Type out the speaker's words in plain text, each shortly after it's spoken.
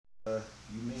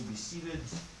You may be seated,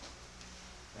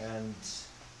 and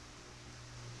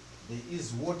there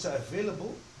is water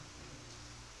available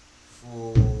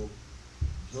for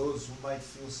those who might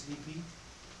feel sleepy.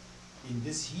 In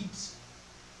this heat,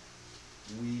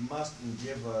 we must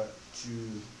endeavor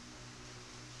to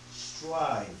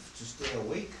strive to stay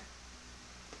awake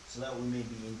so that we may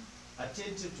be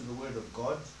attentive to the Word of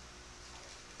God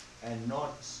and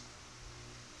not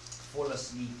fall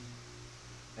asleep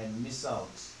and miss out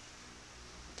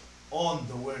on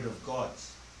the Word of God.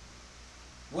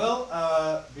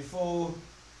 Well, before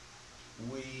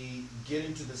we get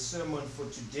into the sermon for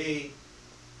today,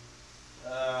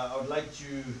 I would like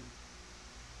to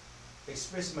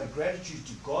express my gratitude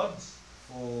to God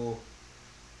for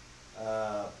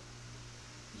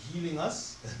healing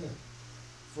us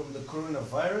from the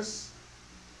coronavirus,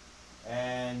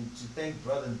 and to thank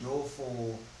Brother Ndo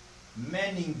for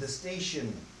manning the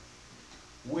station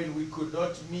when we could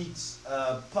not meet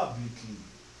publicly,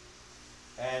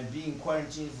 and being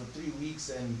quarantined for 3 weeks,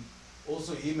 and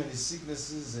also him and his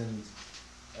sicknesses and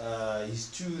his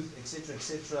tooth,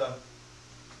 etc.,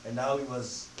 and how he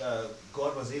was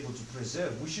God was able to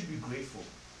preserve. We should be grateful,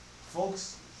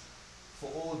 folks, for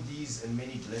all these and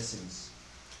many blessings.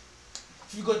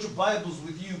 If you got your Bibles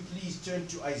with you, please turn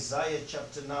to Isaiah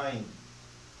chapter 9.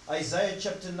 Isaiah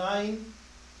chapter 9,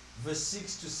 verse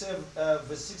 6 to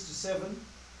 7.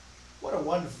 What a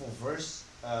wonderful verse.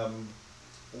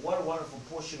 What a wonderful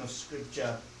portion of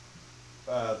scripture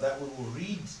that we will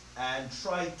read and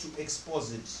try to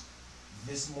exposit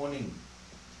this morning.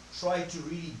 Try to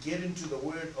really get into the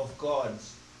Word of God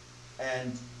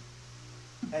and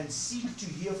seek to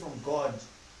hear from God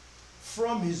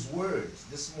from His Word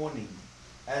this morning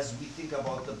as we think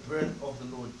about the birth of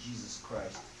the Lord Jesus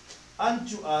Christ.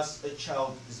 Unto us a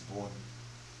child is born.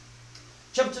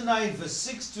 Chapter 9, verse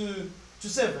 6 to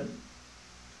 7.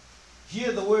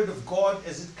 Hear the Word of God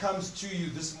as it comes to you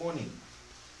this morning.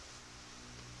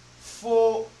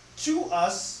 For to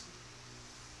us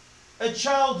a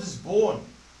child is born,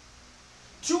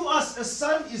 to us a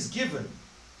son is given,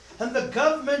 and the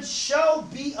government shall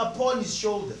be upon his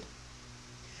shoulder.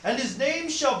 And his name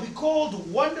shall be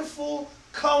called Wonderful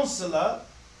Counselor,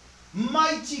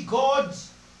 Mighty God,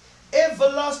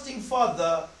 Everlasting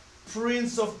Father,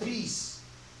 Prince of Peace.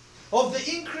 Of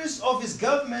the increase of his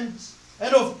government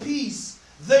and of peace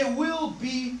there will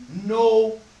be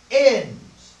no end.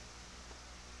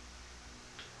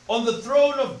 On the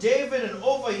throne of David and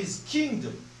over his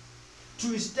kingdom,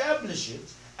 to establish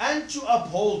it and to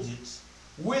uphold it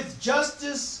with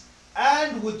justice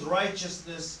and with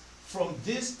righteousness from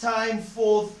this time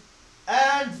forth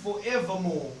and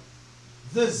forevermore.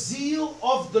 The zeal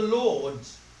of the Lord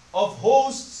of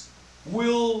hosts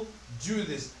will do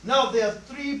this. Now there are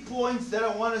 3 points that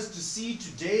I want us to see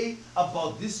today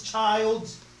about this child.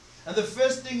 And the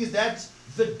first thing is that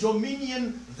the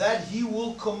dominion that he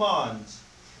will command.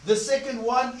 The second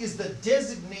one is the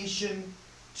designation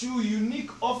to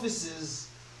unique offices.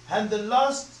 And the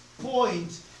last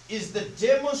point is the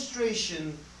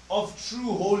demonstration of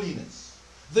true holiness.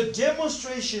 The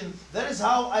demonstration, that is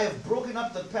how I have broken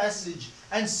up the passage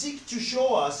and seek to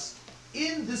show us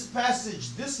in this passage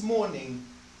this morning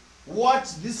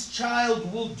what this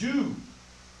child will do.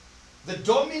 The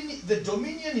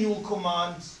dominion he will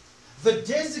command, the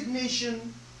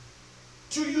designation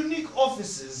to unique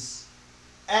offices,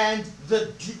 and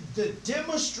the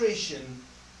demonstration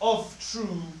of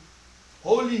true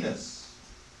holiness.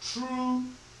 True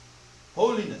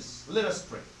holiness. Let us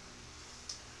pray.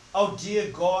 Our dear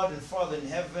God and Father in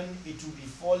heaven, it would be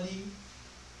folly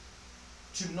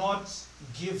to not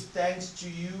give thanks to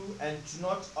you and to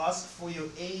not ask for your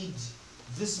aid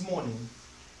this morning.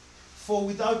 For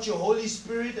without your Holy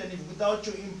Spirit and without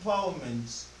your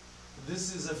empowerment,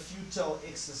 this is a futile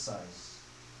exercise.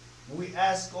 We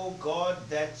ask, O God,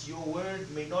 that your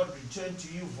word may not return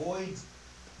to you void,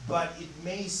 but it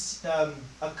may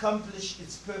accomplish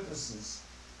its purposes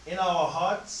in our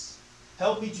hearts.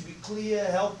 Help me to be clear,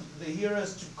 help the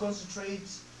hearers to concentrate.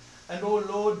 And oh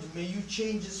Lord, may you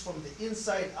change us from the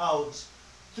inside out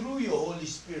through your Holy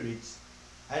Spirit,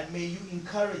 and may you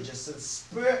encourage us and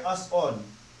spur us on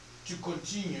to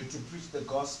continue to preach the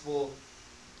gospel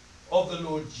of the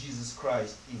Lord Jesus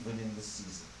Christ even in this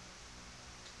season.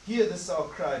 Hear this our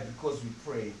cry, because we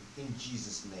pray in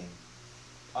Jesus' name.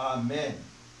 Amen.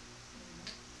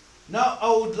 Now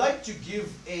I would like to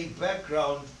give a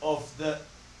background of the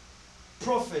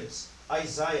prophet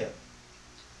Isaiah.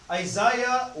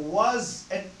 Isaiah was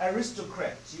an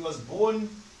aristocrat. He was born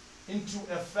into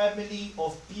a family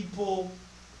of people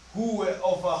who were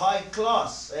of a high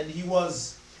class, and he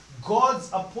was God's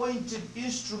appointed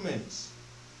instrument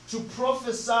to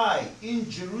prophesy in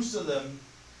Jerusalem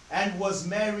and was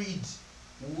married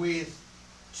with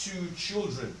 2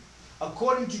 children.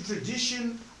 According to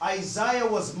tradition, Isaiah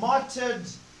was martyred.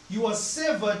 He was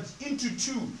severed into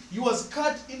 2. He was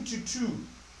cut into 2.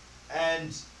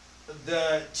 And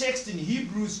the text in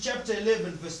Hebrews chapter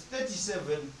 11 verse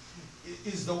 37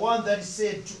 is the one that is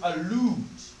said to allude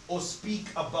or speak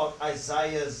about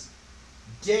Isaiah's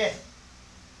death.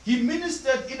 He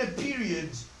ministered in a period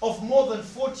of more than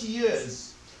 40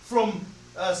 years, from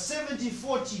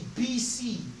 7040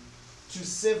 BC to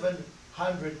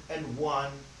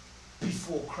 701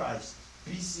 before Christ.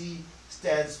 BC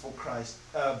stands for Christ,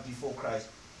 before Christ.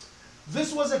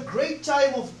 This was a great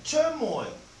time of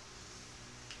turmoil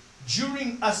due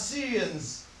to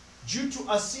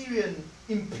Assyrian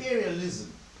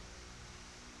imperialism.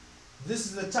 This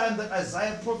is the time that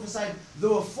Isaiah prophesied. There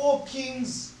were 4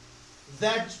 kings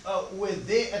that were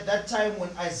there at that time when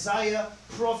Isaiah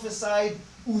prophesied.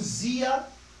 Uzziah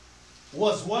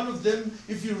was one of them.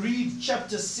 If you read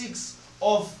chapter 6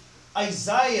 of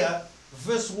Isaiah,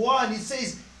 verse 1, it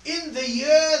says, "In the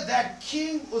year that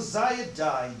King Uzziah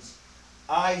died,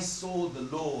 I saw the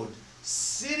Lord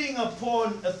sitting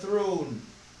upon a throne,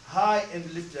 high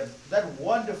and lifted up." That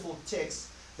wonderful text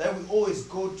that we always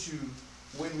go to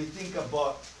when we think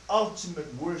about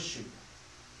ultimate worship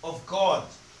of God.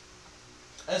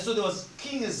 And so there was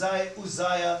King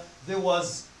Uzziah, there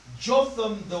was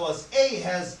Jotham, there was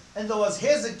Ahaz, and there was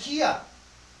Hezekiah.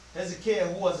 Hezekiah,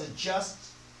 who was a just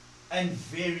and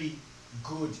very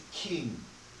good king.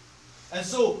 And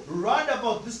so, right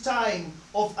about this time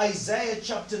of Isaiah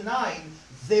chapter 9,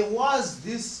 there was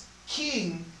this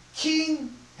king,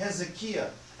 King Hezekiah.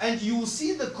 And you will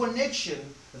see the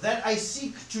connection that I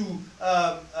seek to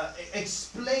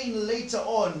explain later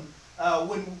on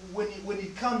when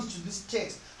it comes to this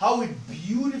text, how it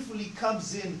beautifully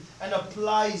comes in and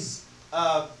applies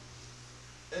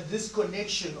this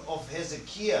connection of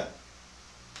Hezekiah.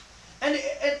 And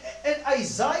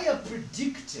Isaiah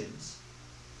predicted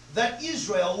that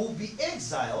Israel will be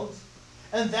exiled,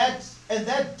 and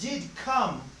that did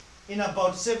come in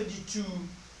about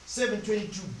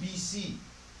 722 BC,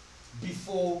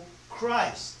 before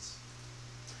Christ.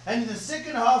 And in the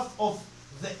second half of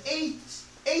the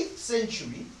 8th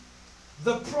century,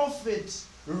 the prophet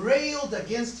railed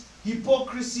against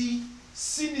hypocrisy,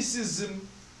 cynicism,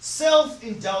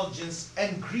 self-indulgence,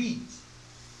 and greed.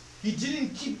 He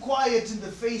didn't keep quiet in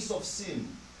the face of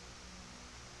sin.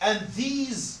 And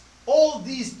all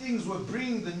these things were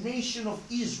bringing the nation of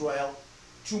Israel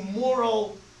to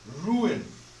moral ruin.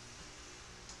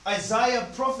 Isaiah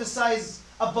prophesies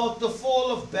about the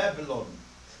fall of Babylon,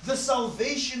 the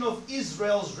salvation of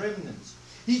Israel's remnant.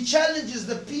 He challenges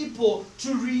the people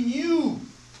to renew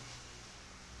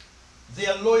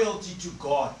their loyalty to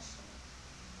God.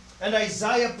 And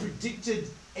Isaiah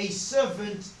predicted a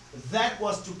servant that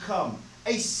was to come,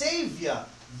 a savior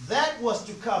that was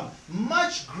to come,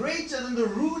 much greater than the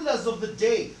rulers of the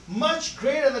day, much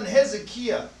greater than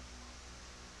Hezekiah.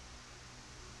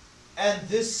 And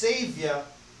this savior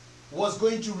was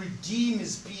going to redeem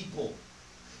his people.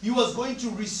 He was going to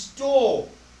restore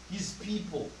his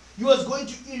people. He was going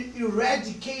to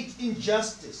eradicate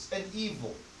injustice and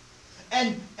evil.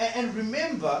 And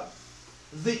remember,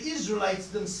 the Israelites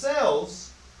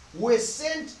themselves were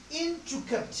sent into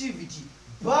captivity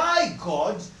by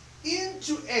God,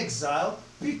 into exile,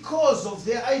 because of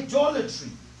their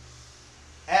idolatry.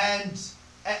 And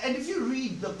if you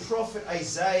read the prophet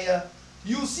Isaiah,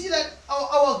 you'll see that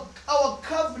our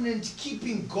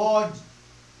covenant-keeping God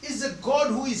is a God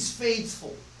who is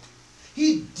faithful.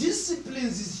 He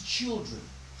disciplines his children.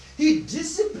 He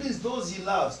disciplines those he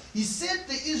loves. He sent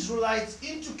the Israelites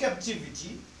into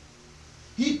captivity.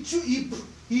 He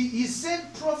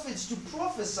sent prophets to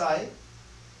prophesy,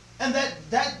 and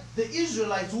that the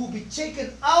Israelites will be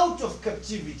taken out of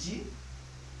captivity,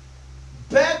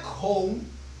 back home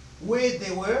where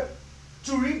they were,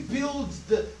 to rebuild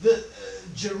the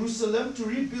Jerusalem, to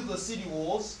rebuild the city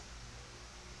walls,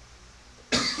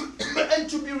 and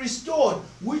to be restored,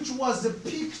 which was the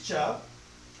picture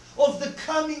of the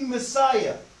coming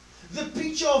Messiah. The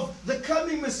picture of the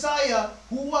coming Messiah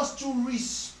who was to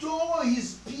restore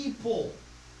his people,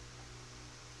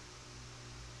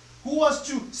 who was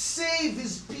to save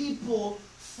his people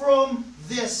from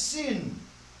their sin,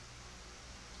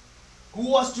 who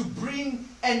was to bring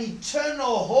an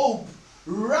eternal hope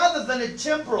rather than a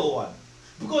temporal one.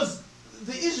 Because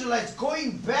the Israelites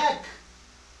going back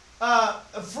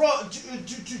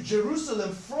to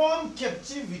Jerusalem from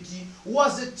captivity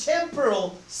was a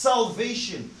temporal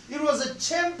salvation. It was a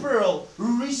temporal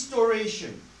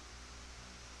restoration.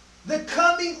 The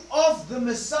coming of the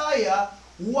Messiah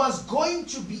was going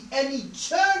to be an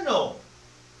eternal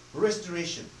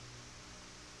restoration.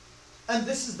 And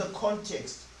this is the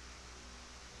context.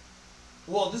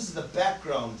 Well, this is the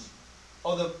background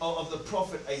of the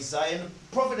prophet Isaiah. And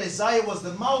prophet Isaiah was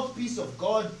the mouthpiece of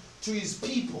God to his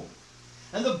people.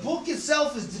 And the book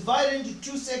itself is divided into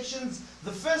two sections.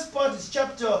 The first part is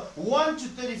chapter 1 to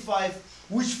 35,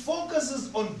 which focuses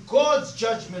on God's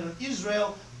judgment on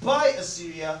Israel by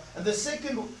Assyria. And the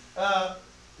second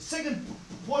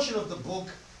portion of the book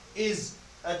is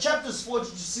chapters 40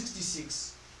 to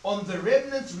 66 on the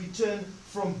remnant's return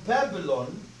from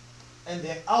Babylon and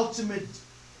their ultimate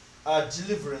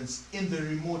deliverance in the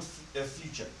remote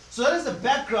future. So that is the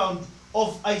background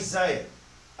of Isaiah.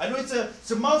 I know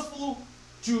it's a mouthful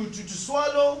to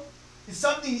swallow. It's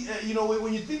something,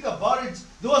 when you think about it,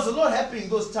 there was a lot happening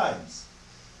those times.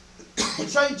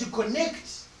 Trying to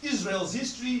connect Israel's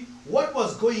history, what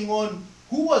was going on,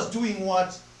 who was doing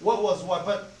what was what.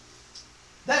 But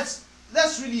that's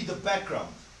really the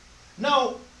background.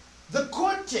 Now, the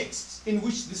context in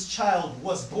which this child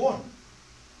was born,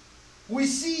 we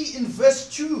see in verse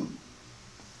 2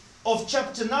 of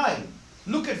chapter 9.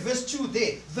 Look at verse 2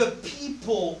 there. The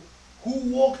people who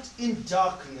walked in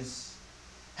darkness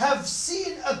have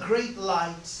seen a great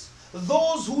light.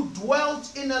 Those who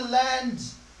dwelt in a land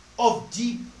of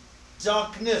deep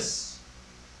darkness.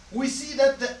 We see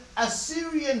that the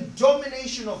Assyrian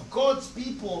domination of God's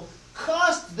people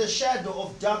cast the shadow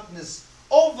of darkness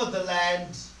over the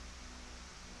land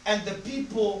and the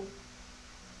people,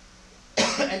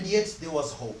 and yet there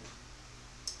was hope.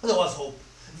 There was hope.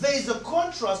 There is a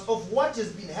contrast of what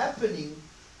has been happening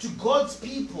to God's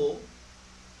people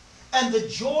and the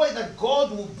joy that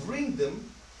God will bring them.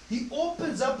 He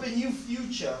opens up a new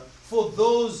future for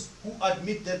those who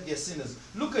admit that they're sinners.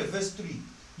 Look at verse 3.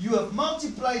 You have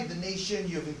multiplied the nation,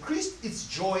 you have increased its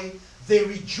joy. They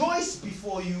rejoice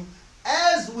before you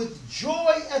as with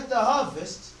joy at the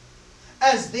harvest,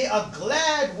 as they are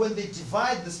glad when they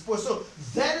divide the spoil. So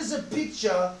that is a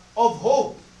picture of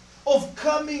hope, of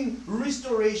coming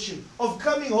restoration, of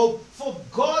coming hope for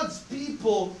God's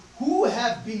people who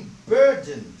have been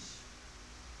burdened,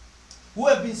 who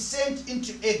have been sent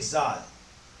into exile.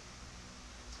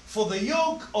 For the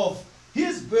yoke of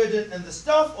his burden and the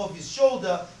staff of his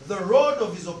shoulder, the rod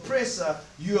of his oppressor,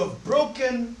 you have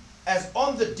broken as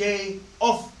on the day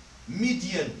of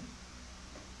Midian.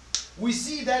 We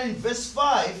see that in verse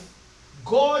 5,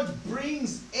 God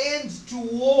brings end to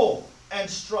war and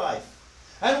strife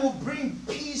and will bring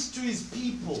peace to his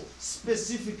people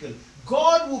specifically.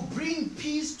 God will bring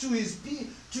peace to his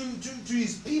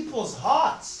people's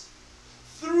hearts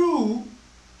through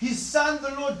his Son,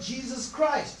 the Lord Jesus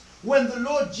Christ. When the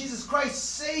Lord Jesus Christ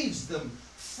saves them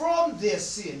from their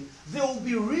sin, they will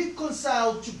be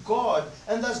reconciled to God,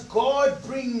 and thus God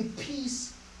bringing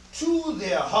peace to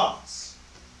their hearts.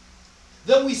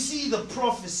 Then we see the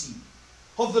prophecy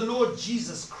of the Lord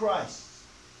Jesus Christ,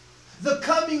 the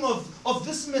coming of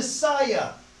this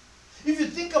Messiah. If you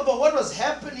think about what was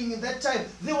happening in that time,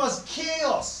 there was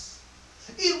chaos.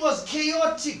 It was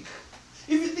chaotic.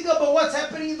 If you think about what's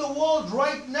happening in the world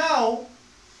right now,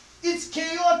 it's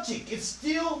chaotic. It's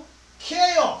still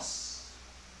chaos.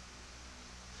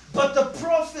 But the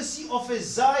prophecy of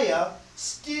Isaiah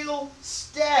still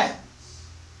stands.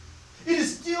 It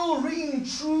is still ringing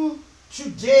true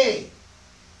today.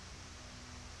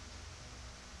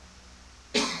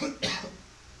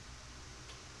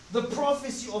 The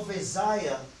prophecy of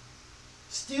Isaiah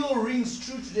still rings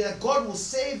true today, that God will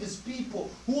save his people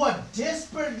who are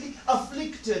desperately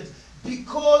afflicted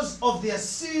because of their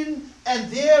sin and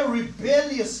their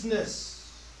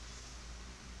rebelliousness.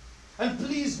 And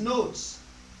please note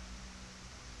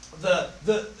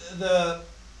the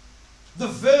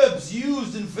verbs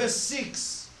used in verse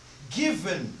 6.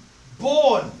 Given,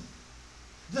 born.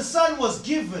 The Son was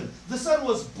given. The Son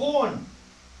was born.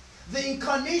 The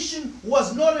incarnation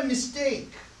was not a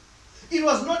mistake. It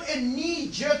was not a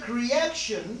knee-jerk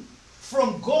reaction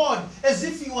from God as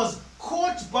if he was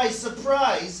caught by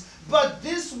surprise, but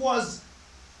this was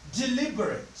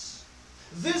deliberate.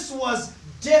 This was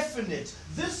definite.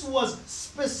 This was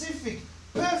specific,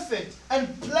 perfect,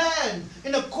 and planned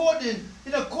in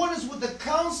accordance with the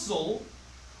counsel,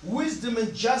 wisdom,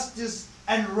 and justice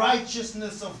and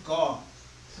righteousness of God.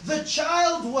 The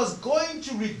child was going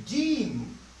to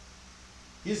redeem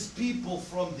his people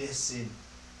from their sin.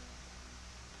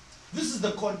 This is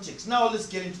the context. Now let's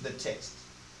get into the text.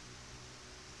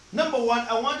 Number one,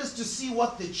 I want us to see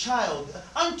what the child,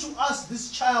 unto us this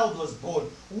child was born,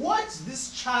 what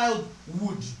this child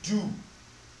would do.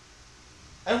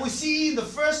 And we see in the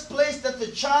first place that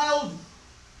the child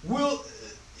will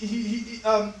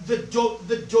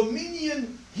the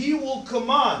dominion he will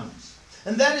command.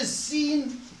 And that is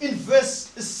seen in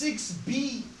verse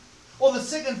 6b, or the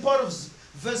second part of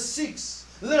verse 6.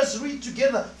 Let us read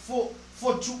together. For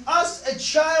to us a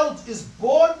child is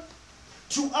born,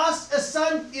 to us a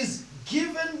son is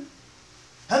given,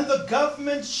 and the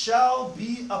government shall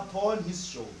be upon his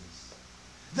shoulders.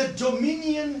 The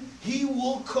dominion he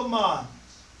will command,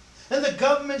 and the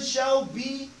government shall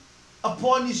be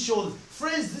upon his shoulders.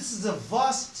 Friends, this is a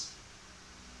vast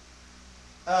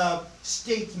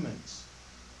statement.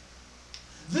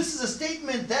 This is a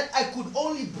statement that I could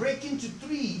only break into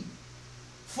three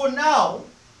for now,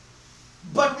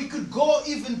 but we could go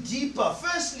even deeper.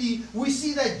 Firstly, we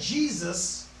see that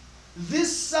Jesus,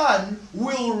 this Son,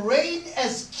 will reign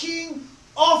as King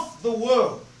of the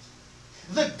world.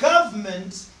 The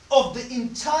government of the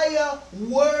entire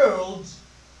world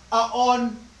are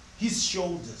on his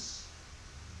shoulders.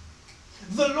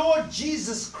 The Lord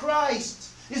Jesus Christ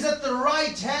is at the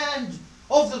right hand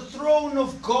of the throne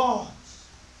of God.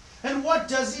 And what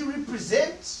does he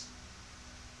represent?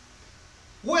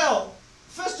 Well,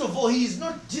 first of all, he is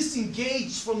not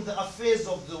disengaged from the affairs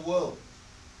of the world.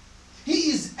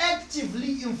 He is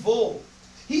actively involved.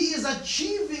 He is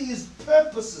achieving his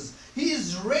purposes. He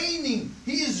is reigning.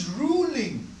 He is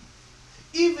ruling.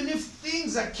 Even if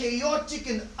things are chaotic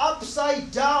and upside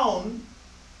down,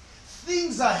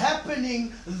 things are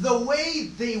happening the way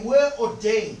they were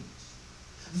ordained.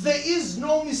 There is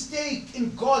no mistake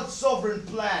in God's sovereign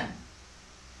plan.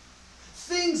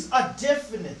 Things are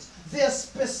definite. They are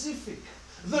specific.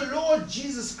 The Lord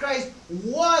Jesus Christ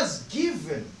was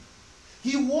given.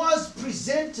 He was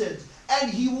presented, and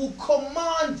he will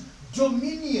command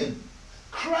dominion.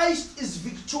 Christ is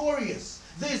victorious.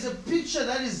 There is a picture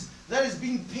that is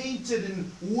being painted in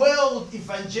world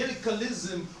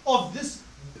evangelicalism of this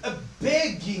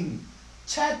begging,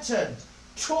 tattered,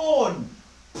 torn,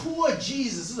 poor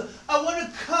Jesus. I want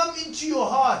to come into your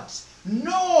heart.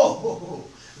 No!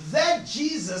 That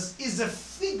Jesus is a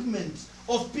figment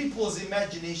of people's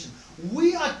imagination.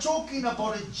 We are talking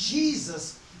about a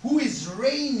Jesus who is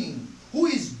reigning, who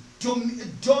is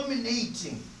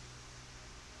dominating.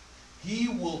 He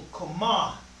will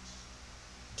command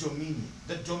dominion.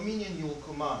 The dominion he will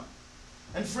command.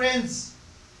 And friends,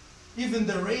 even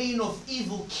the reign of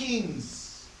evil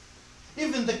kings,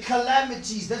 even the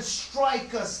calamities that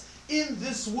strike us in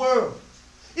this world,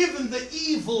 even the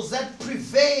evils that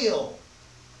prevail,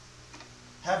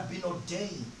 have been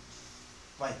ordained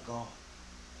by God.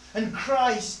 And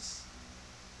Christ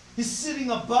is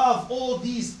sitting above all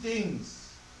these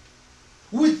things,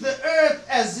 with the earth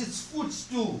as its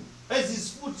footstool,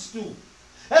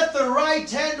 at the right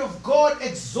hand of God,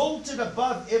 exalted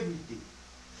above everything,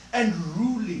 and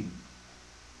ruling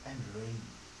and reigning.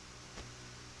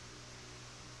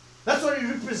 That's what it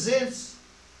represents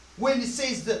when it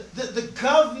says that the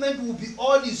government will be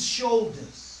on his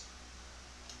shoulders.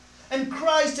 And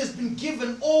Christ has been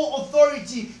given all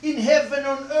authority in heaven and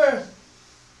on earth.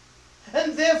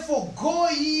 And therefore, go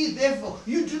ye therefore.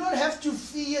 You do not have to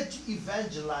fear to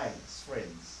evangelize,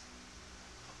 friends.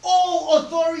 All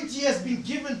authority has been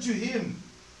given to him.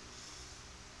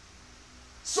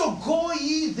 So go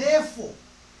ye therefore.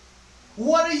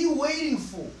 What are you waiting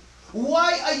for?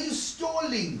 Why are you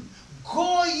stalling?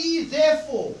 Go ye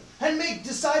therefore and make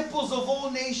disciples of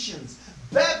all nations,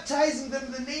 baptizing them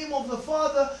in the name of the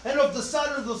Father and of the Son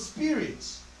and of the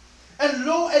Spirit. And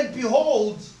lo and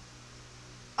behold,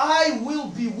 I will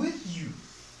be with you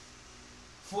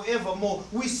forevermore.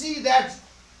 We see that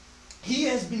he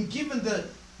has been given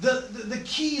the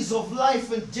keys of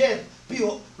life and death.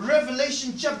 Behold,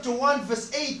 Revelation chapter 1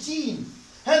 verse 18.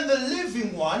 And the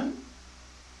living one,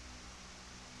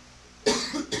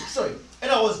 sorry, and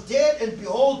I was dead, and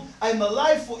behold, I am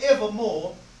alive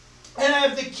forevermore, and I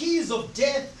have the keys of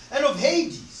death and of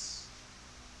Hades.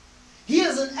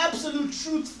 Here's an absolute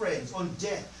truth, friends, on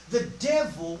death. The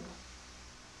devil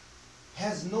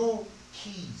has no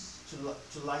keys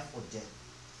to life or death.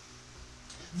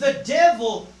 The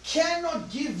devil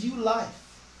cannot give you life.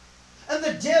 And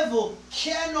the devil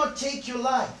cannot take your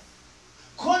life.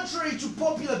 Contrary to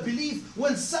popular belief,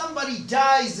 when somebody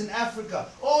dies in Africa,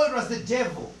 oh, it was the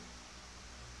devil.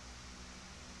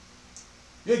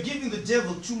 You're giving the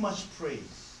devil too much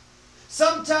praise.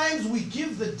 Sometimes we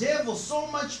give the devil so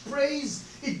much praise,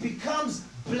 it becomes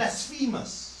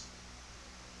blasphemous.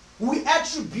 We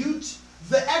attribute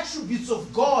the attributes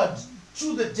of God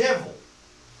to the devil.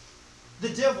 The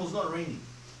devil's not reigning.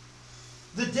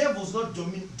 The devil's not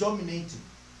dominating.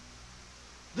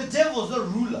 The devil's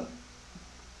not ruler.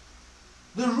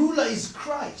 The ruler is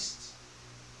Christ.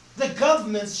 The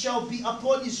governments shall be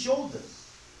upon his shoulders.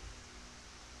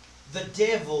 The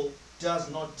devil does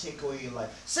not take away your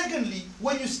life. Secondly,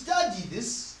 when you study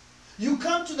this, you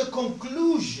come to the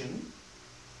conclusion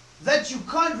that you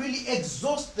can't really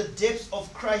exhaust the depths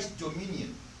of Christ's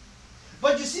dominion.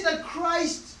 But you see that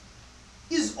Christ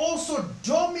is also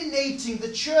dominating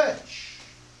the church.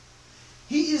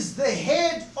 He is the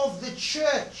head of the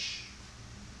church.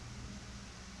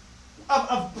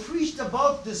 I've preached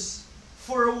about this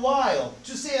for a while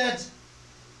to say that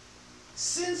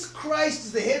since Christ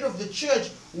is the head of the church,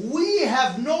 we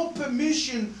have no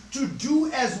permission to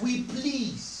do as we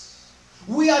please.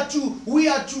 We are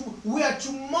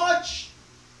to march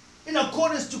in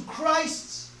accordance to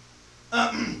Christ's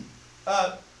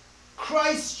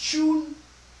tune.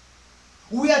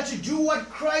 We are to do what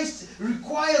Christ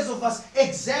requires of us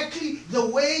exactly the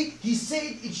way he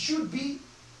said it should be.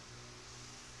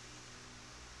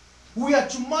 We are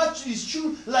to march to his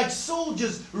tune like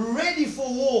soldiers ready for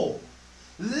war.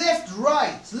 Left,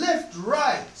 right, left,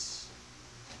 right.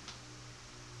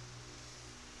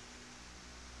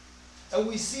 And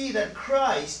we see that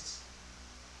Christ,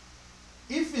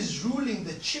 if he's ruling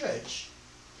the church,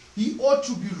 he ought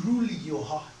to be ruling your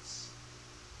hearts.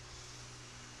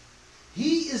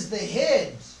 He is the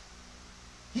head.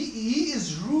 He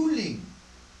is ruling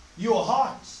your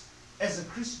heart as a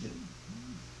Christian.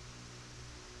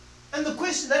 And the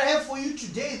question that I have for you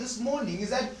today, this morning, is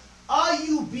that are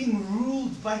you being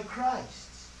ruled by Christ?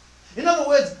 In other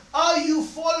words, are you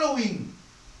following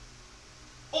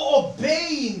or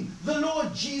obeying the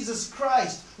Lord Jesus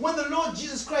Christ? When the Lord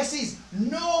Jesus Christ says,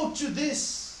 no to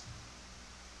this,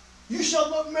 you shall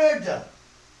not murder.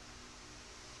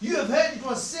 You have heard it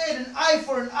was said, an eye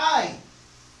for an eye,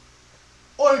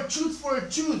 or a tooth for a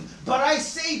tooth. But I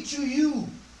say to you,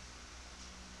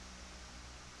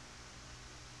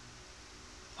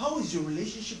 how is your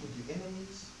relationship with your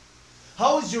enemies?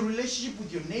 How is your relationship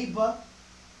with your neighbor?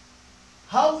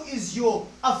 How is your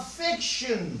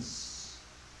affections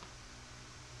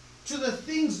to the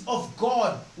things of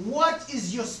God? What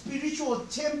is your spiritual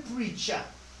temperature?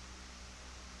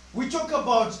 We talk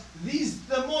about these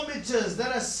thermometers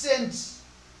that are sent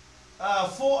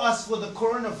for us for the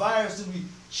coronavirus, and we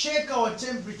check our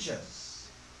temperatures,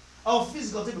 our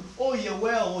physical temperature. Oh, you're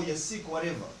well, or you're sick,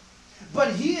 whatever.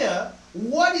 But here,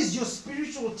 what is your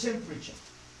spiritual temperature?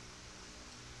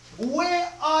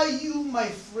 Where are you, my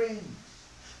friend?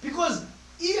 Because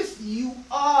if you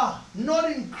are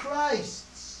not in Christ,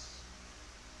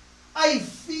 I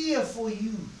fear for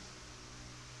you.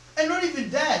 And not even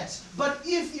that, but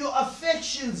if your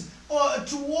affections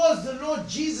towards the Lord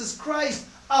Jesus Christ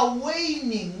are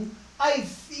waning, I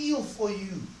feel for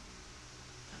you.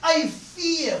 I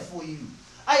fear for you.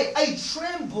 I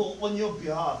tremble on your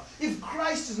behalf. If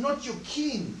Christ is not your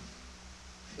king,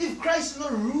 if Christ is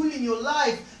not ruling your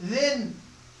life, then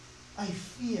I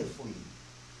fear for you.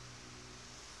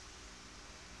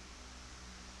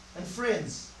 And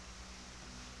friends,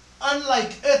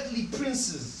 unlike earthly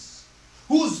princes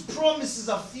whose promises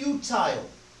are futile,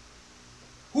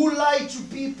 who lie to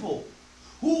people,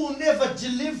 who will never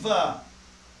deliver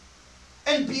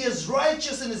and be as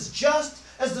righteous and as just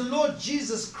as the Lord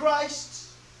Jesus Christ.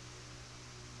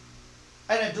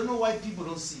 And I don't know why people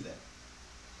don't see that.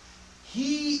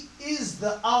 He is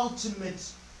the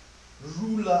ultimate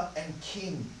ruler and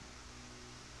king.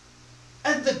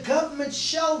 And the government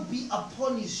shall be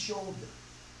upon his shoulder.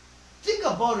 Think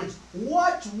about it.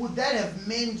 What would that have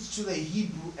meant to the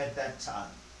Hebrew at that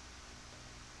time?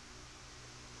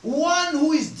 One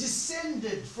who is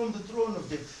descended from the throne of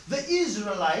David. The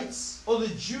Israelites, or the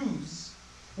Jews,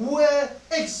 were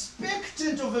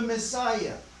expectant of a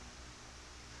Messiah.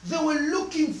 They were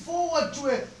looking forward to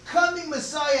a coming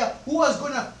Messiah who was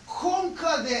going to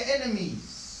conquer their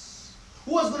enemies,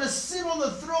 who was going to sit on the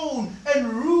throne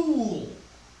and rule,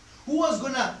 who was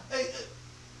going to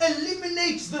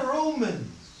eliminate the Romans.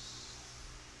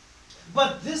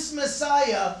 But this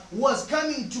Messiah was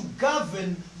coming to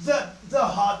govern the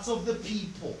hearts of the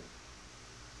people,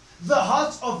 the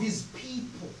hearts of his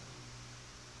people.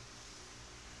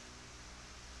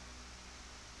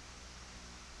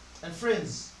 And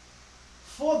friends,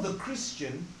 for the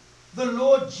Christian, the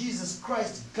Lord Jesus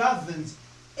Christ governs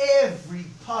every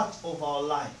part of our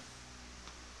life.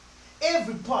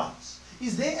 Every part.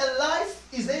 Is there a life?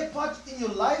 Is there a part in your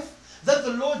life that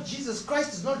the Lord Jesus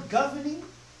Christ is not governing?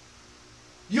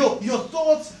 Your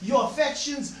thoughts, your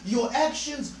affections, your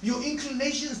actions, your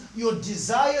inclinations, your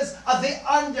desires, are they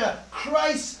under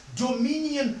Christ's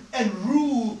dominion and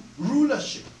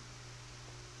rulership?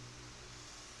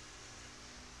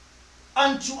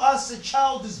 Unto us a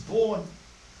child is born,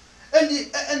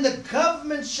 and the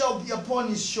government shall be upon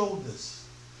his shoulders,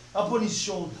 upon his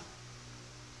shoulder.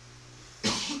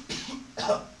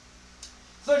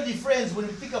 Thirdly, friends, when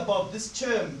we think about this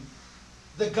term,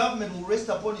 the government will rest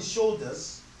upon his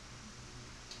shoulders,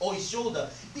 or his shoulder,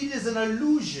 it is an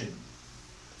allusion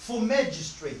for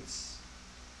magistrates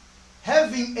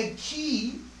having a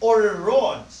key or a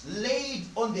rod laid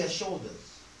on their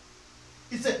shoulders.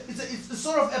 It's a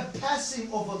sort of a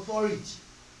passing of authority.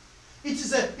 It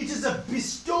is a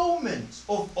bestowment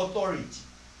of authority.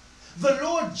 The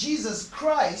Lord Jesus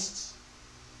Christ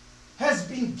has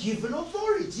been given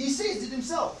authority. He says it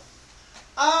himself.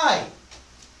 I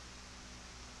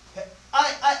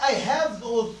have the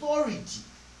authority.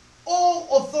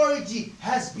 All authority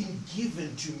has been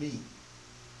given to me.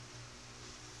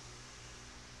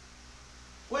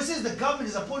 When it says the government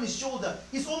is upon his shoulder,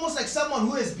 it's almost like someone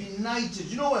who has been knighted.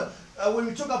 You know, when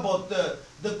we talk about the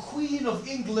Queen of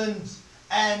England,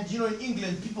 and you know, in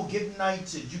England people get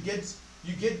knighted. You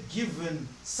get given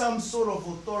some sort of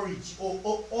authority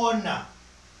or honor.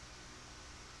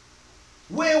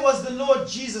 Where was the Lord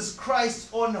Jesus Christ's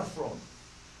honor from?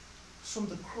 It's from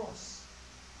the cross.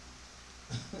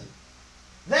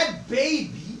 That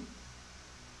baby,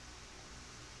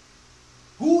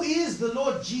 who is the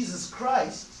Lord Jesus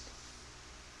Christ,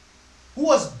 who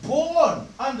was born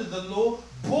under the law,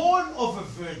 born of a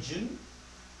virgin,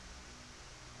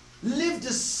 lived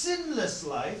a sinless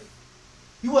life.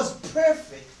 He was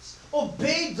perfect,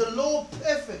 obeyed the law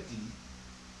perfectly.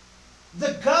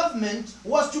 The government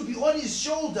was to be on his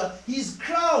shoulder. His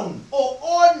crown or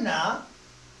honor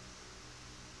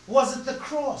was at the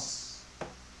cross.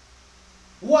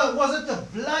 Was it the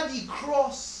bloody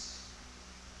cross?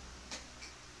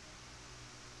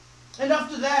 And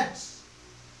after that,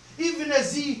 even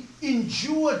as he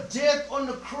endured death on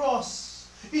the cross,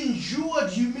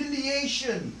 endured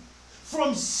humiliation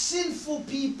from sinful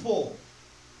people,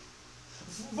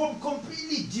 from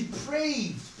completely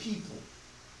depraved people,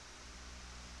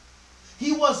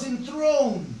 he was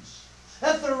enthroned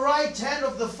at the right hand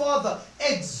of the Father,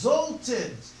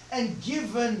 exalted and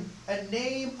given a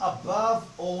name above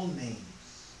all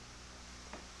names.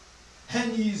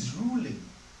 And he is ruling,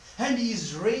 and he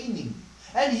is reigning,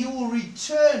 and he will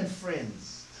return,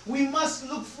 friends. We must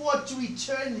look forward to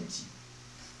eternity.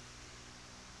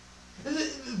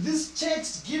 This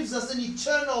text gives us an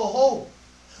eternal hope,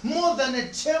 more than a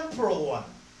temporal one,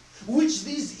 which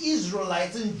these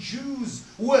Israelites and Jews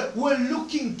were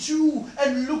looking to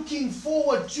and looking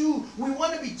forward to. We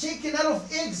want to be taken out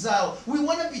of exile. We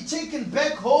want to be taken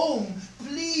back home.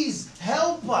 Please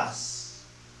help us.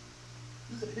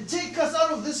 Take us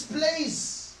out of this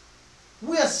place.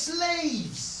 We are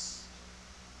slaves.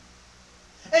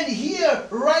 And here,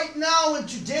 right now and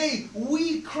today,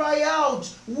 we cry out,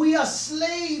 we are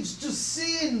slaves to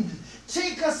sin.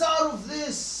 Take us out of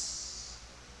this.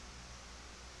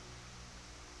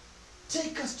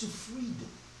 Take us to freedom.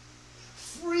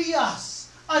 Free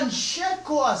us.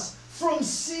 Unshackle us from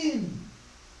sin.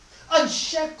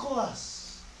 Unshackle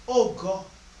us, oh God.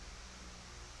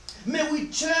 May we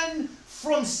turn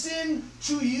from sin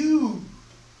to you.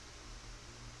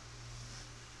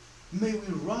 May we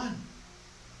run.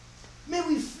 May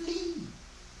we flee.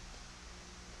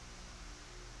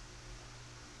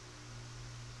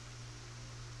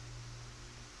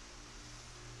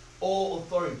 All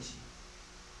authority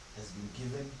has been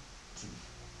given to me.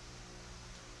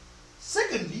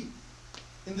 Secondly,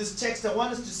 in this text, I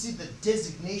want us to see the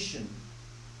designation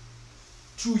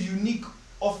to unique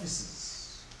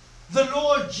offices. The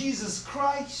Lord Jesus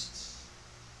Christ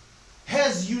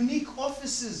has unique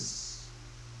offices,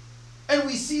 and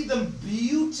we see them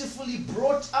beautifully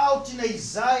brought out in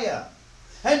Isaiah.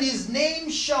 And his name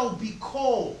shall be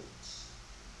called.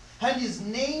 And his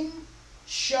name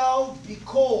shall be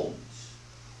called,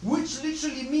 which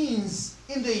literally means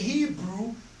in the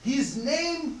Hebrew, his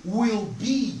name will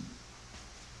be.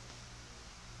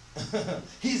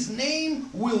 His name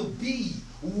will be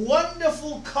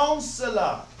Wonderful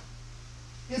Counselor.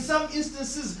 In some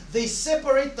instances, they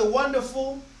separate the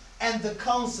wonderful and the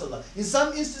counselor. In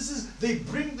some instances, they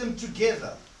bring them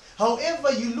together.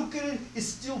 However you look at it, it's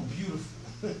still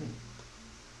beautiful.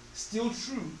 Still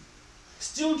true.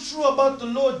 Still true about the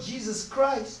Lord Jesus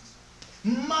Christ.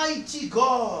 Mighty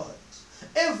God,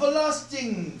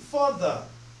 everlasting Father,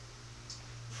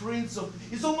 Prince of...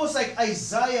 It's almost like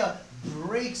Isaiah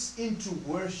breaks into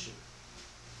worship.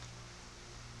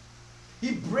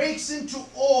 He breaks into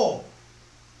awe.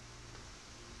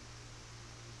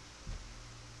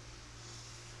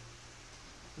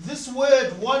 This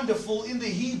word wonderful in the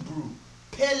Hebrew,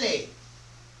 Pele,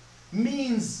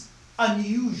 means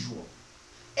unusual,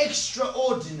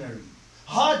 extraordinary,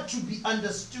 hard to be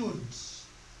understood,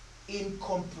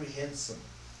 incomprehensible.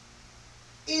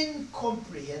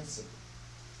 Incomprehensible.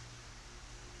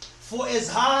 For as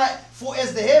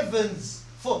the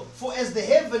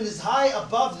heaven is high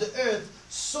above the earth,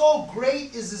 so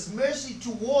great is his mercy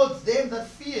towards them that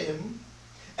fear him.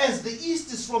 As the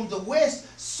east is from the west,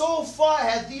 so far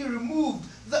hath he removed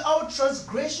our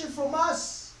transgression from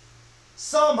us.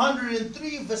 Psalm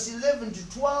 103 verse 11 to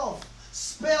 12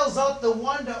 spells out the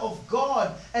wonder of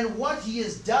God and what he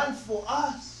has done for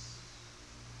us.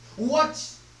 What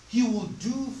he will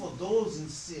do for those in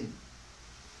sin.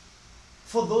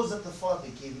 For those that the Father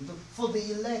gave him. For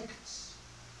the elect.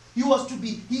 He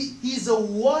is a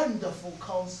wonderful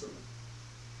counselor.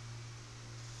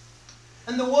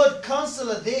 And the word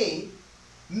counselor there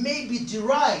may be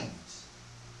derived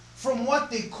from what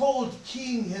they called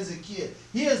King Hezekiah.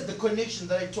 Here's the connection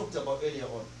that I talked about earlier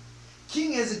on.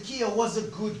 King Hezekiah was a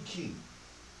good king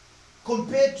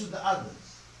compared to the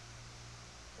others.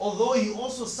 Although he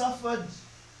also suffered,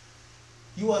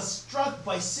 he was struck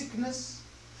by sickness,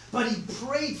 but he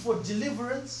prayed for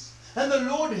deliverance, and the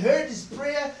Lord heard his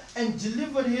prayer and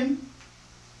delivered him.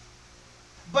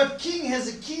 But King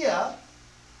Hezekiah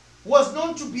was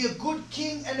known to be a good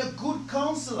king and a good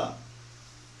counselor.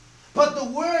 But the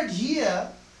word here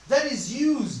that is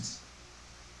used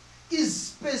is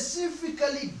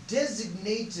specifically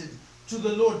designated to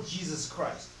the Lord Jesus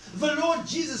Christ. The Lord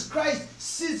Jesus Christ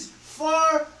sits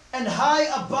far and high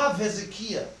above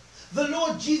Hezekiah. The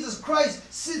Lord Jesus Christ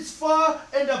sits far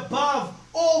and above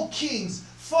all kings,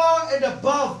 far and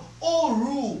above all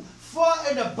rule, far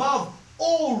and above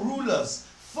all rulers,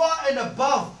 far and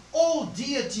above all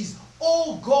deities,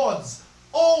 all gods,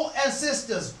 all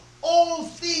ancestors, all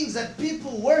things that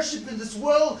people worship in this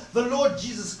world. The Lord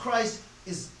Jesus Christ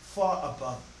is far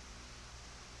above.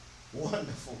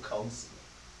 Wonderful counselor.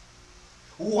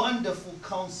 Wonderful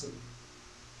counselor.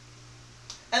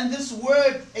 And this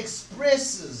word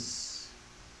expresses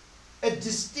a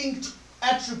distinct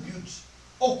attribute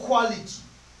or quality.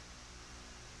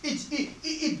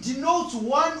 It denotes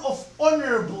one of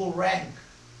honorable rank.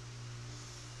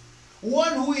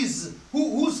 One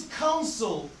whose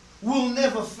counsel will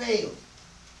never fail.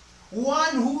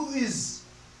 One who is,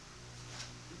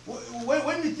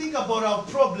 when we think about our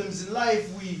problems in life,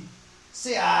 we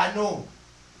say, no,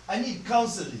 I need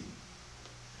counseling.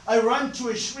 I run to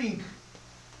a shrink,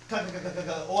 or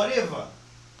whatever.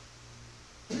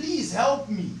 Please help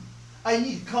me. I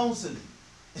need counseling.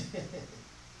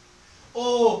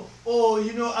 or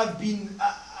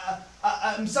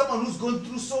I'm someone who's gone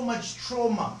through so much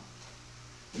trauma.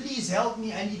 Please help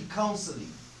me, I need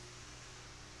counseling.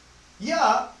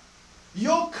 Yeah,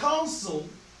 your counsel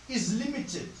is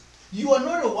limited. You are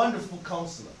not a wonderful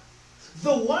counselor.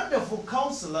 The wonderful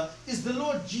counselor is the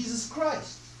Lord Jesus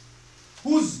Christ,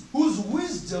 whose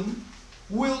wisdom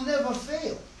will never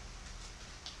fail.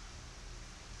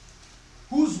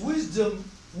 Whose wisdom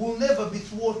will never be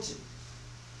thwarted.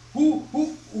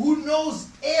 Who knows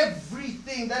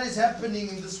everything that is happening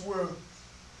in this world.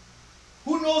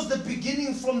 Who knows the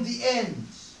beginning from the end.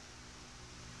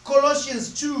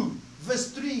 Colossians 2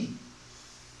 verse 3.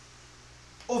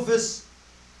 Or verse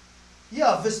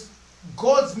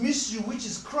God's mystery, which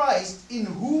is Christ, in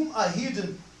whom are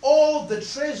hidden all the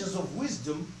treasures of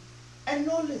wisdom and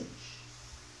knowledge.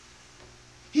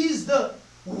 He is the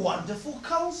wonderful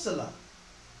counselor.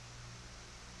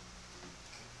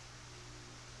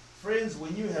 Friends,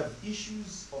 when you have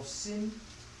issues of sin,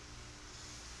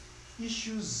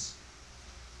 issues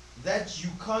that you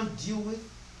can't deal with,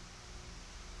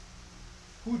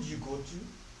 who do you go to?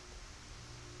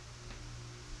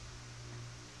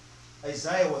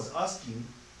 Isaiah was asking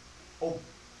or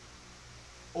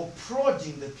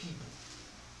prodding the people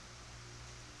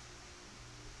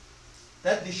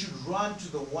that they should run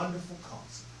to the wonderful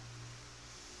counselor,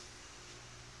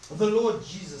 the Lord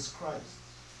Jesus Christ.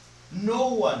 No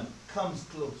one comes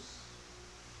close.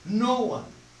 No one.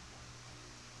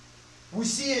 We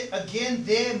see it again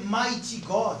there, mighty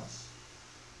God.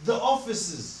 The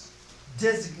offices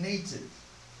designated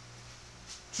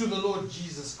to the Lord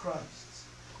Jesus Christ.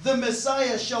 The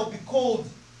Messiah shall be called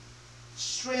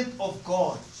Strength of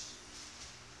God,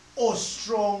 or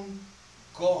Strong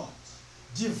God,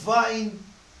 Divine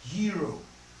Hero.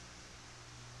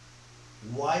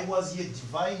 Why was he a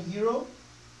divine hero?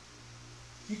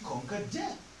 He conquered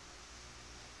death.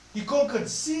 He conquered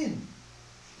sin.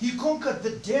 He conquered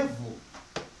the devil.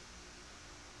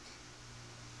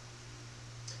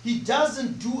 He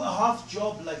doesn't do a half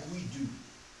job like we do.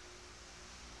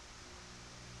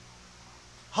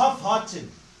 Half-hearted.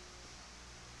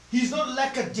 He's not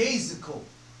lackadaisical.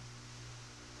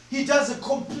 He does a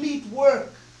complete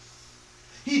work.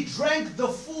 He drank the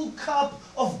full cup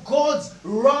of God's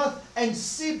wrath and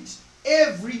sipped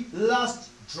every last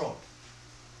drop.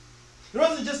 It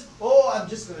wasn't just, oh, I'm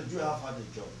just going to do a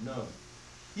half-hearted job. No.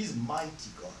 He's mighty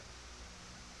God.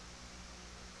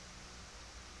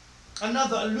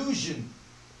 Another allusion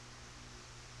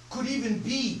could even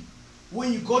be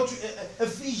when you go to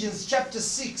Ephesians chapter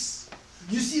 6.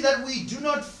 You see that we do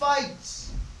not fight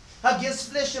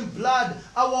against flesh and blood.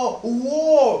 Our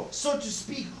war, so to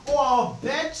speak, or our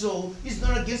battle is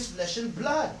not against flesh and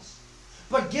blood.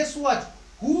 But guess what?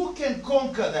 Who can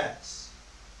conquer that?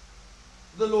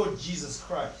 The Lord Jesus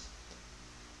Christ.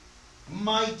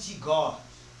 Mighty God.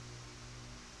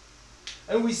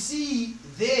 And we see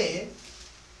there,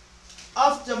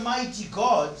 after mighty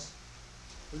God,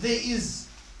 there is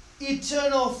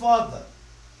eternal Father,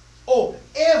 or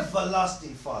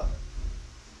everlasting Father.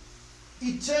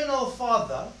 Eternal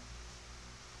Father,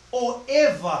 or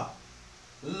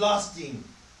everlasting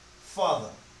Father.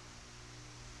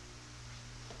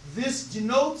 This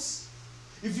denotes,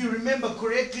 if you remember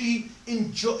correctly,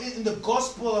 in the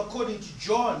Gospel according to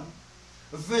John,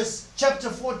 chapter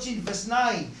 14, verse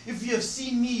 9, if you have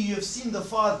seen me, you have seen the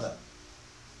Father.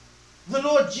 The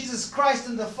Lord Jesus Christ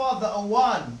and the Father are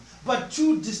one, but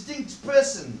two distinct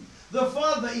persons. The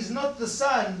Father is not the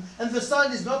Son, and the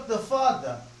Son is not the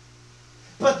Father,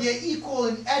 but they are equal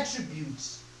in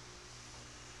attributes,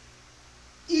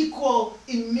 equal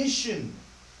in mission,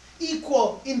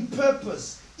 equal in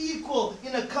purpose, equal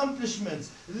in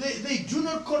accomplishments. They do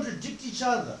not contradict each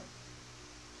other.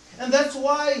 And that's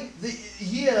why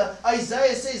here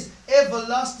Isaiah says,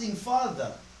 everlasting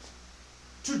Father,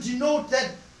 to denote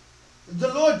that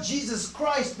the Lord Jesus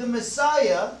Christ, the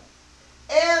Messiah,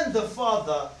 and the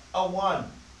Father are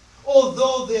one,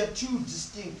 although they are two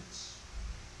distinct.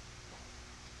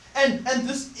 And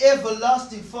this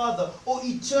everlasting Father, or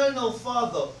eternal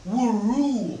Father, will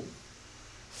rule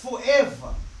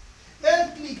forever.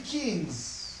 Earthly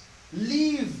kings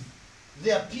leave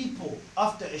their people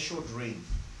after a short reign.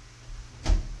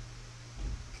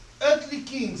 Earthly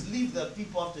kings leave their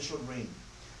people after a short reign.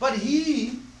 But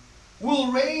he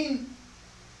will reign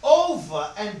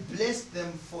over and bless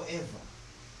them forever.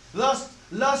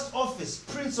 Last office,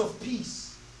 Prince of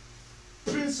Peace.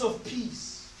 Prince of Peace.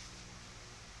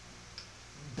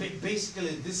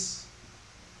 Basically, this,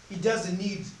 it doesn't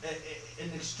need an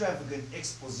extravagant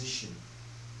exposition.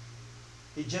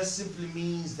 It just simply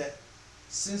means that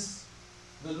since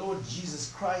the Lord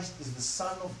Jesus Christ is the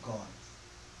Son of God,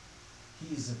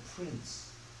 he is a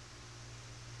prince.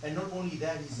 And not only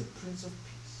that, he's a Prince of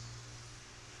Peace.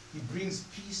 He brings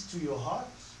peace to your heart.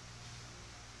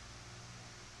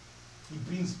 He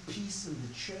brings peace in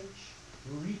the church,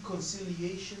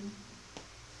 reconciliation.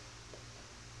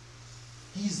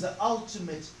 He's the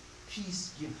ultimate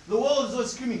peace giver. The world is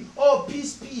always screaming, oh,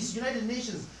 peace, peace, United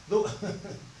Nations.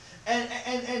 And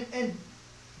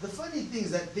the funny thing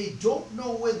is that they don't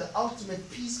know where the ultimate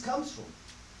peace comes from.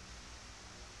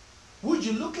 Would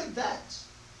you look at that?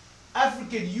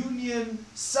 African Union,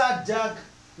 SADC,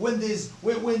 when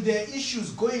there are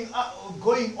issues going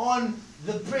on,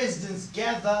 the presidents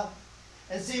gather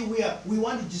and say we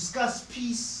want to discuss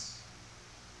peace.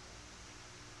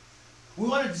 We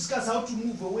want to discuss how to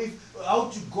move away, how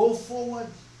to go forward.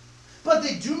 But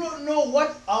they do not know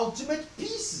what ultimate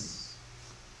peace is.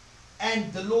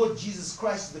 And the Lord Jesus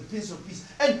Christ is the Prince of Peace.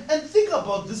 And think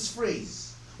about this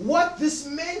phrase. What this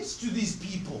meant to these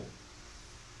people.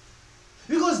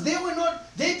 Because they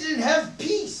didn't have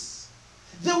peace.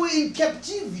 They were in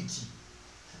captivity.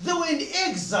 They were in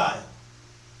exile.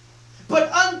 But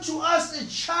unto us a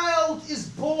child is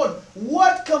born.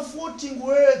 What comforting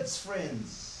words,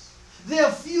 friends. There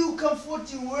are few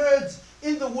comforting words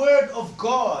in the Word of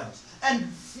God, and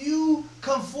few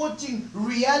comforting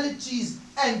realities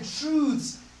and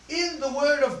truths in the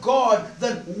Word of God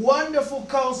than wonderful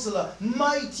Counselor,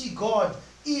 mighty God,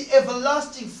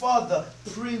 everlasting Father,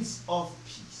 Prince of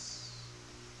Peace.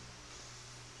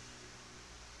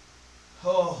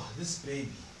 Oh, this baby.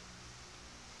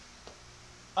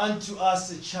 Unto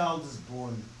us a child is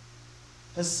born,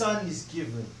 a son is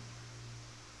given.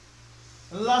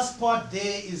 The last part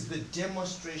there is the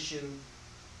demonstration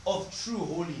of true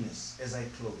holiness as I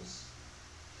close.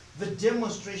 The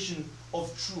demonstration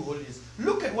of true holiness.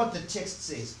 Look at what the text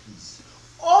says, please.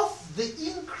 Of the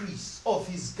increase of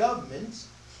his government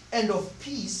and of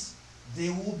peace,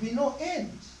 there will be no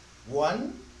end.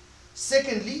 1.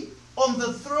 Secondly, on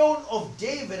the throne of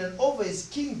David and over his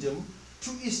kingdom,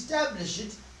 to establish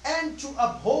it and to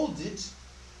uphold it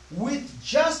with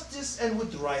justice and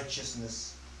with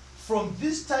righteousness, from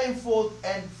this time forth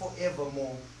and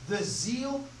forevermore. The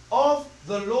zeal of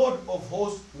the Lord of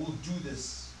hosts will do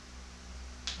this.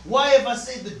 Why have I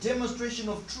said the demonstration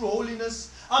of true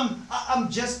holiness? I'm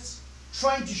just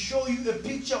trying to show you a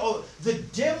picture of the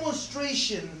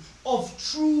demonstration of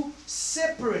true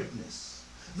separateness,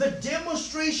 the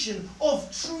demonstration of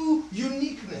true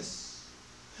uniqueness,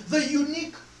 the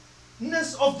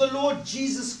uniqueness of the Lord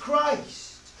Jesus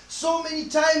Christ. So many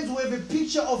times we have a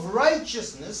picture of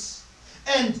righteousness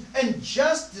and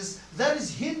justice that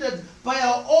is hindered by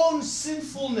our own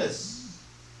sinfulness.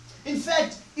 In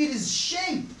fact, it is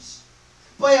shaped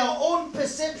by our own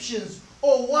perceptions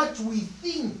or what we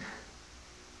think.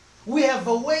 We have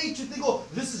a way to think, oh,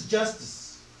 this is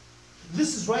justice.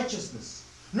 This is righteousness.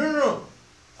 No.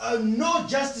 No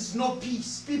justice, no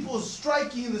peace. People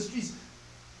striking in the streets.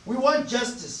 We want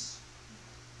justice.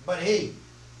 But hey,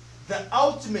 the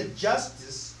ultimate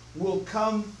justice will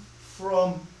come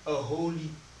from a holy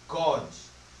God,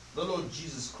 the Lord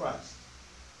Jesus Christ.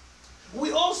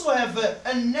 We also have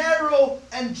a narrow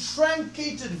and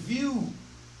truncated view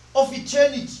of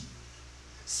eternity,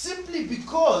 simply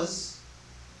because,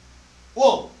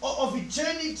 of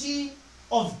eternity,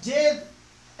 of death,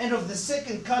 and of the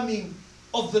second coming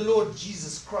of the Lord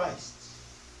Jesus Christ.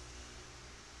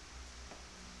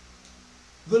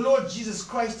 The Lord Jesus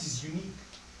Christ is unique,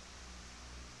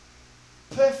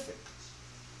 perfect.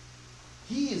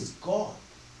 He is God.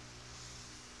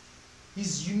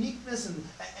 His uniqueness and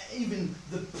even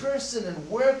the person and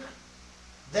work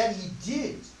that he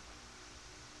did.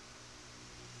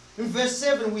 In verse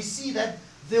 7 we see that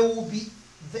there will be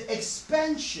the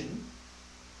expansion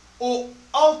or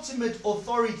ultimate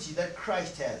authority that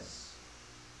Christ has.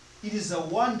 It is a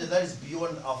wonder that is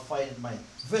beyond our finite mind.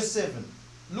 Verse 7,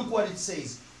 look what it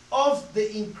says. Of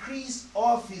the increase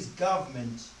of his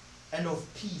government and of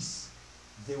peace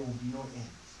there will be no end.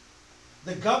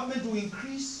 The government will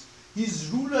increase. His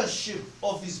rulership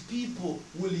of his people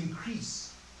will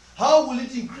increase. How will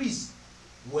it increase?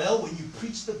 Well, when you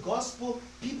preach the gospel,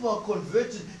 people are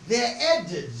converted. They're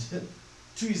added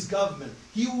to his government.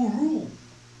 He will rule.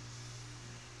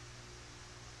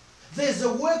 There's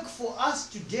a work for us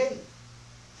today.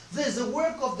 There's a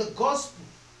work of the gospel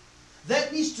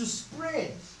that needs to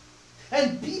spread.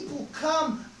 And people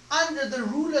come under the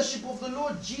rulership of the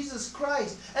Lord Jesus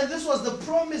Christ. And this was the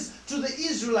promise to the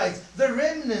Israelites, the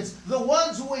remnants, the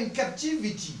ones who were in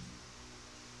captivity,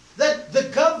 that the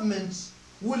government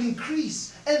will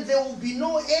increase and there will be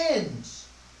no end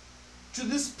to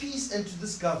this peace and to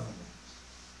this government.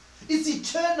 It's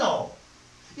eternal.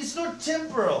 It's not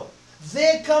temporal.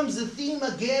 There comes the theme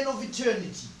again of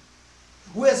eternity.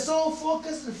 We're so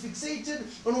focused and fixated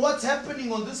on what's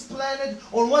happening on this planet,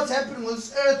 on what's happening on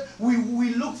this earth.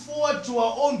 We look forward to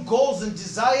our own goals and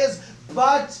desires,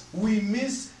 but we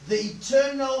miss the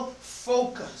eternal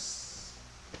focus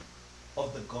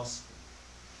of the gospel.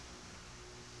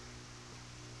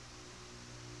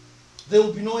 There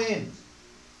will be no end.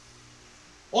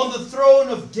 On the throne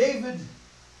of David,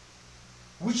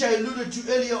 which I alluded to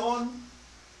earlier on,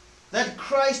 that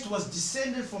Christ was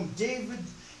descended from David,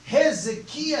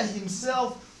 Hezekiah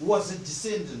himself was a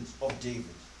descendant of David.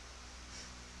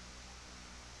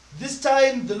 This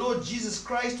time the Lord Jesus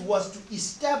Christ was to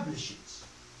establish it,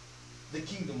 the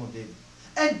kingdom of David,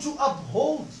 and to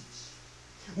uphold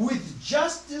it with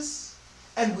justice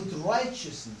and with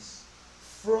righteousness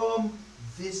from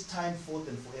this time forth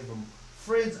and forevermore.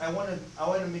 Friends, I want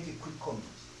to make a quick comment.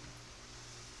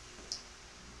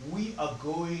 We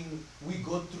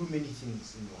go through many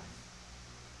things in life.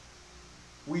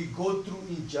 We go through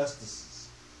injustices.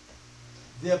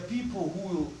 There are people who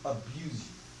will abuse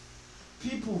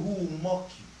you, people who will mock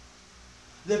you.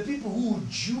 There are people who will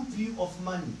dupe you of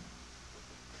money,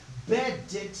 bad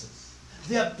debtors.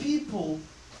 There are people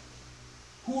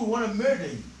who will want to murder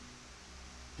you.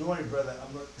 Don't worry, brother,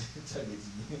 I'm not targeting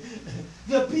you.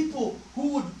 There are people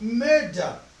who would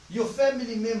murder your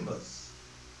family members.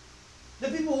 There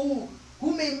are people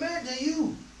who may murder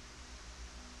you.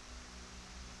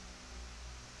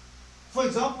 For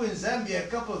example, in Zambia a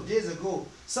couple of days ago,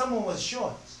 someone was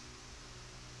shot.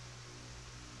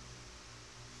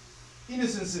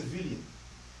 Innocent civilian.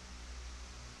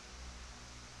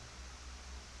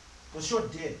 Was shot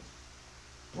dead.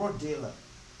 Broad daylight.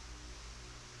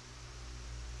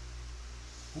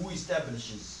 Who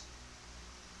establishes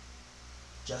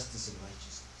justice and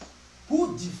righteousness?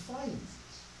 Who defines it?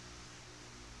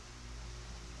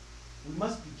 We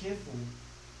must be careful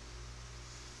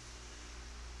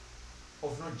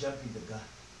of not jumping the gun.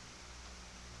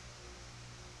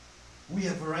 We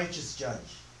have a righteous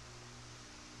judge.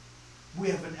 We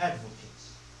have an advocate.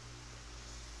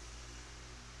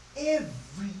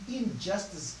 Every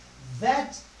injustice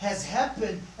that has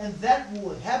happened and that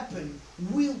will happen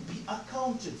will be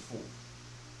accounted for.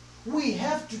 We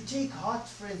have to take heart,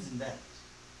 friends, in that.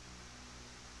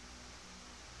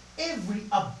 Every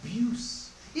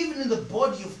abuse, even in the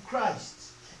body of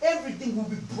Christ, everything will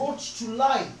be brought to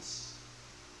light.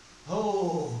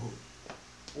 Oh,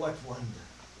 what wonder.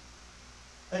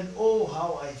 And oh,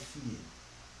 how I fear.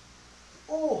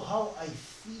 Oh, how I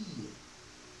fear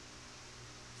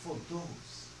for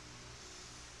those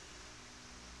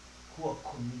who are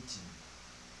committing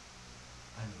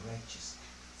unrighteous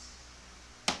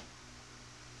acts.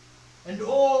 And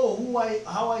oh,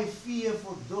 how I fear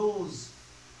for those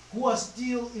who are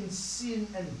still in sin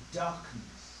and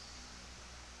darkness,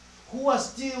 who are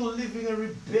still living a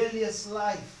rebellious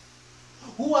life,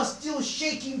 who are still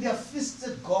shaking their fists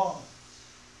at God,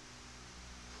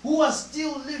 who are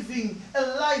still living a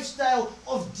lifestyle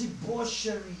of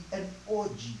debauchery and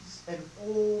orgies and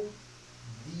all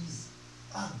these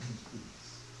ugly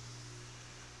things.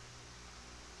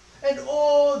 And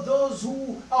all those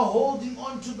who are holding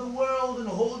on to the world and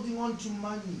holding on to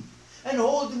money and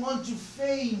holding on to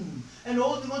fame and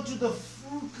holding on to the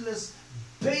fruitless,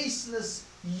 baseless,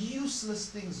 useless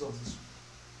things of this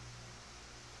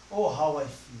world. Oh, how I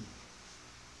fear.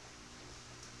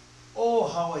 Oh,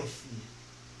 how I fear.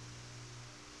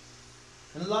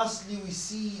 And lastly, we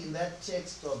see in that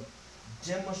text of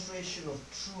demonstration of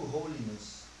true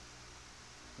holiness,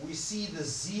 we see the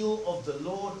zeal of the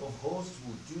Lord of hosts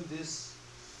will do this,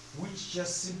 which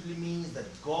just simply means that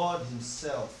God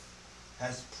himself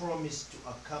has promised to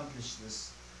accomplish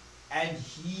this, and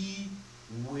he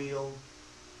will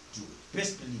do it.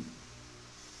 Best believe it.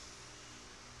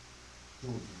 He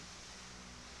will do it.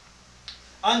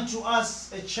 Unto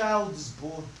us a child is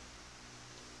born,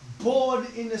 born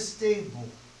in a stable,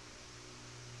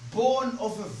 born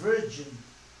of a virgin,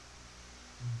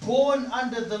 born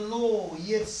under the law,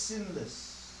 yet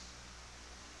sinless.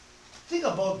 Think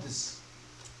about this.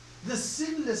 The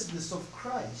sinlessness of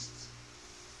Christ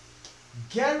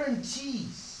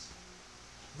guarantees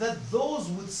that those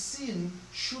with sin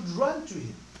should run to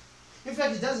him. In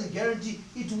fact, it doesn't guarantee,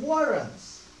 it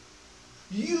warrants.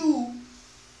 You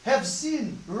have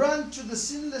sinned, run to the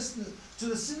sinless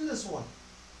one.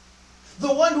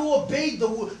 The one who obeyed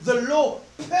the law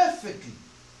perfectly.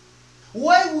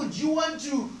 Why would you want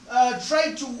to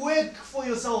try to work for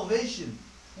your salvation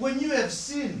when you have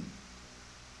sinned?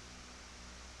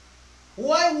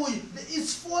 Why would you?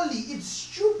 It's folly, it's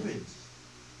stupid.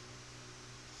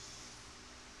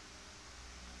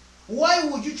 Why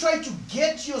would you try to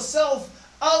get yourself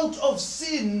out of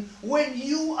sin when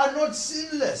you are not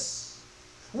sinless?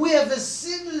 We have a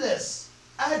sinless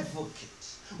advocate.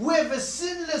 We have a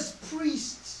sinless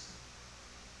priest.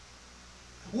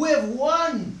 We have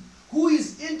one who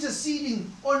is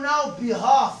interceding on our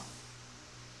behalf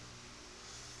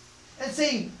and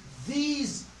saying,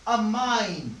 these are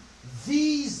mine.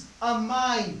 These are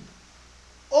mine.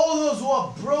 All those who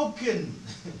are broken,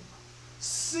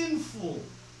 sinful,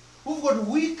 who've got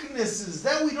weaknesses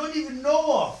that we don't even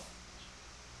know of.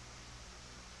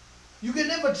 You can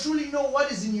never truly know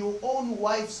what is in your own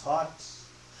wife's heart,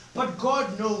 but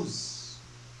God knows.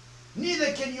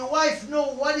 Neither can your wife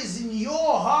know what is in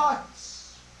your heart.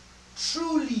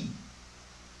 Truly.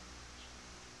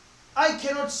 I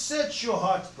cannot search your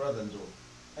heart, brother-in-law.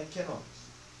 I cannot.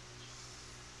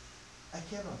 I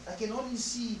cannot. I can only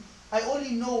see, I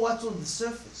only know what's on the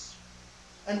surface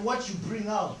and what you bring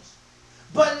out.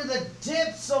 But in the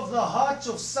depths of the heart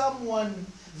of someone,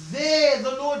 there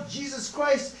the Lord Jesus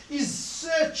Christ is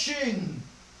searching.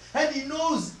 And he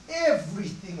knows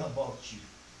everything about you.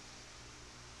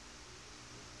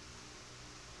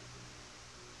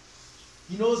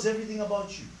 He knows everything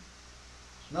about you.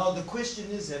 Now the question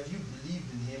is, have you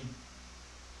believed in him?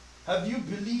 Have you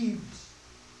believed?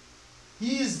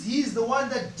 He is the one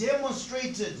that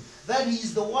demonstrated that he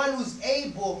is the one who's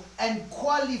able and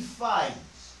qualified.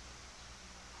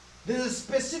 There's a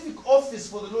specific office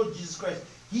for the Lord Jesus Christ.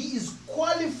 He is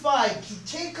qualified to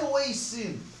take away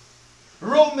sin.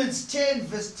 Romans 10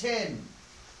 verse 10.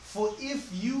 For if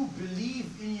you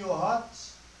believe in your heart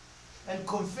and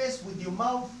confess with your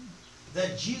mouth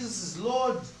that Jesus is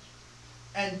Lord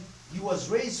and he was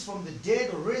raised from the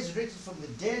dead or resurrected from the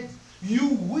dead,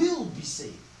 you will be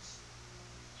saved.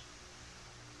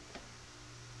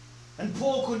 And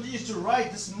Paul continues to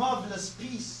write this marvelous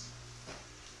piece.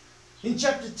 In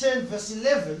chapter 10 verse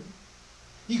 11,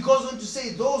 he goes on to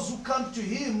say, those who come to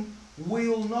him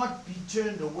will not be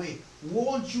turned away.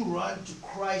 Won't you run to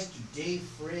Christ today,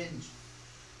 friend?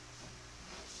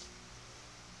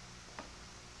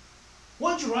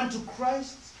 Won't you run to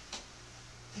Christ?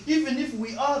 Even if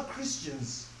we are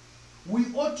Christians, we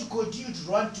ought to continue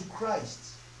to run to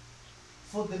Christ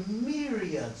for the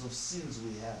myriads of sins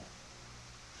we have,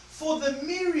 for the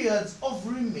myriads of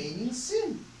remaining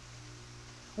sin.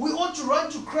 We ought to run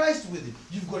to Christ with it.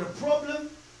 You've got a problem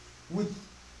with,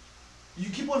 you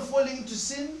keep on falling into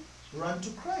sin, run to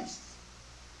Christ.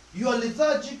 You are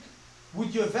lethargic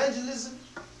with your evangelism,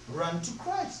 run to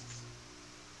Christ.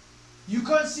 You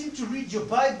can't seem to read your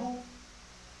Bible.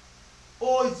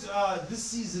 Oh, it's, this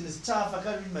season is tough, I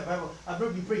can't read my Bible, I've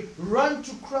not been praying. Run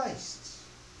to Christ.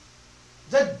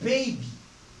 That baby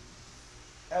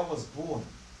that was born.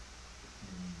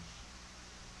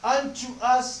 Unto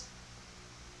us,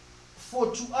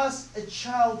 for to us a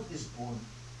child is born,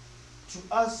 to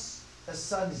us a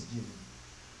son is given.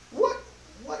 What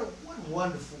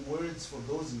wonderful words for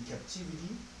those in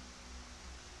captivity,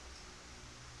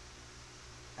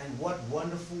 and what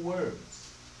wonderful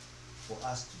words for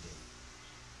us today.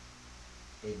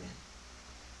 Amen.